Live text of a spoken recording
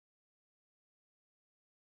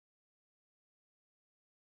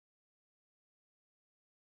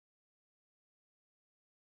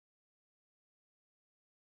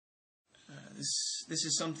this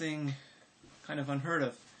is something kind of unheard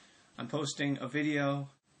of. I'm posting a video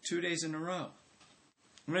 2 days in a row.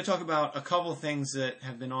 I'm going to talk about a couple things that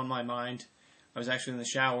have been on my mind. I was actually in the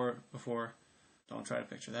shower before. Don't try to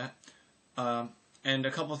picture that. And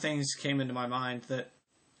a couple things came into my mind that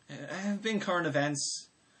have been current events.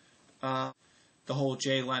 The whole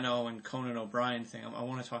Jay Leno and Conan O'Brien thing. I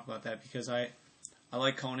want to talk about that because I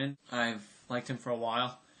like Conan. I've liked him for a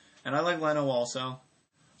while. And I like Leno also.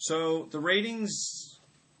 So the ratings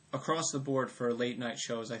across the board for late night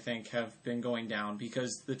shows, I think, have been going down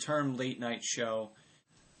because the term late night show,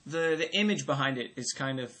 the image behind it is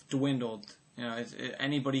kind of dwindled. You know,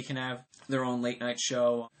 anybody can have their own late night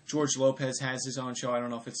show. George Lopez has his own show. I don't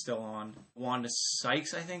know if it's still on. Wanda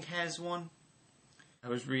Sykes, I think, has one. I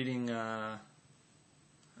was reading, GQ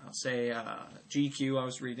I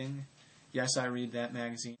was reading. Yes, I read that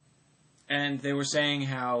magazine. And they were saying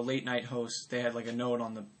how late night hosts, they had like a note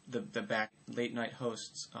on the back, late night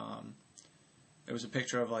hosts. There was a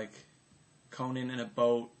picture of like Conan in a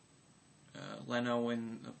boat, Leno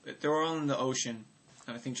they were all in the ocean.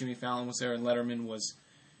 And I think Jimmy Fallon was there and Letterman was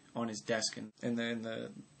on his desk in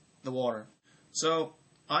the water. So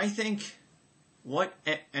I think what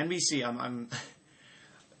NBC,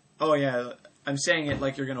 oh yeah, I'm saying it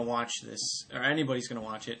like you're going to watch this, or anybody's going to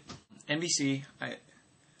watch it. NBC,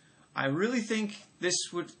 I really think this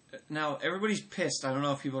would... Now, everybody's pissed. I don't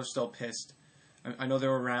know if people are still pissed. I know they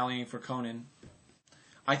were rallying for Conan.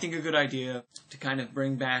 I think a good idea to kind of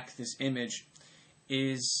bring back this image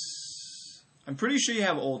is... I'm pretty sure you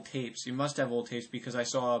have old tapes. You must have old tapes because I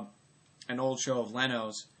saw an old show of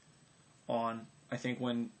Leno's on, I think,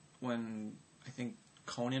 when I think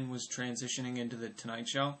Conan was transitioning into the Tonight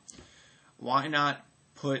Show. Why not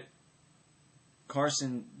put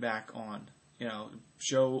Carson back on? You know,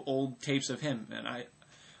 show old tapes of him. And I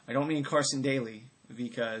don't mean Carson Daly,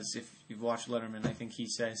 because if you've watched Letterman, I think he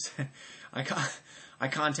says, I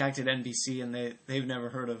contacted NBC and they've never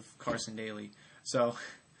heard of Carson Daly. So,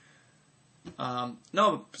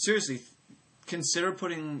 no, seriously, consider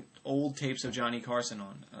putting old tapes of Johnny Carson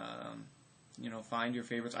on. You know, find your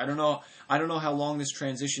favorites. I don't know how long this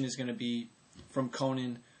transition is going to be from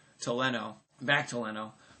Conan to Leno, back to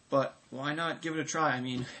Leno. But why not give it a try? I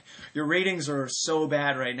mean, your ratings are so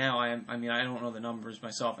bad right now. I don't know the numbers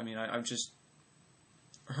myself. I mean, I've just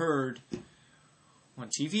heard on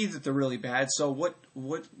TV that they're really bad. So what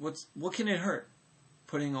can it hurt?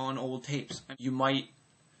 Putting on old tapes. You might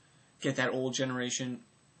get that old generation,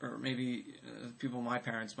 or maybe people. My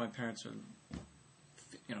parents are,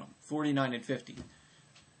 49 and 50,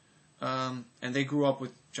 and they grew up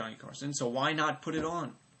with Johnny Carson. So why not put it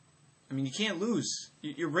on? I mean, you can't lose.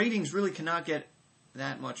 Your ratings really cannot get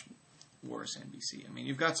that much worse, NBC. I mean,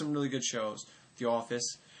 you've got some really good shows. The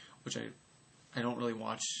Office, which I don't really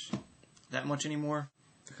watch that much anymore.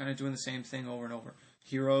 They're kind of doing the same thing over and over.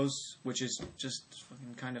 Heroes, which is just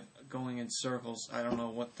fucking kind of going in circles. I don't know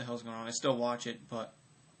what the hell's going on. I still watch it, but...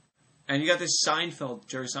 And you got this Seinfeld.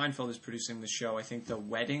 Jerry Seinfeld is producing the show. I think The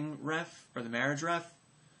Wedding Ref, or The Marriage Ref.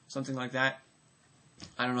 Something like that.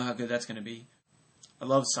 I don't know how good that's going to be. I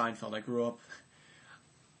love Seinfeld. I grew up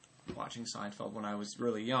watching Seinfeld when I was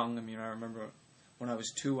really young. I mean, I remember when I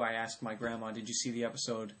was 2, I asked my grandma, did you see the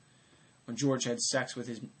episode when George had sex with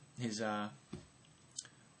his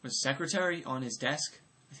secretary on his desk?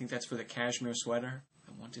 I think that's for the cashmere sweater.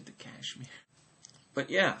 I wanted the cashmere. But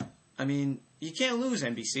yeah, I mean, you can't lose,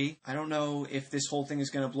 NBC. I don't know if this whole thing is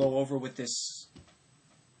going to blow over with this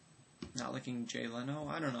not liking Jay Leno.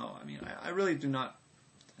 I don't know. I mean, I really do not...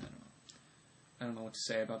 I don't know what to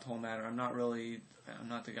say about the whole matter. I'm not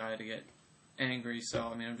the guy to get angry, so,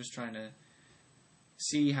 I mean, I'm just trying to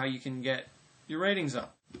see how you can get your ratings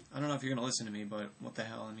up. I don't know if you're going to listen to me, but what the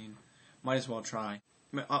hell, I mean, might as well try.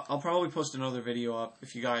 I'll probably post another video up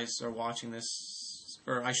if you guys are watching this,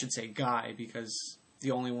 or I should say guy, because the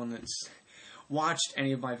only one that's watched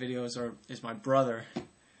any of my videos is my brother.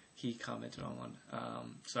 He commented on one.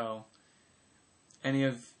 So, any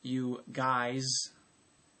of you guys...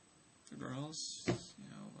 girls,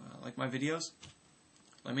 like my videos,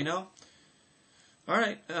 let me know.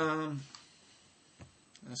 Alright, I'll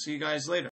see you guys later.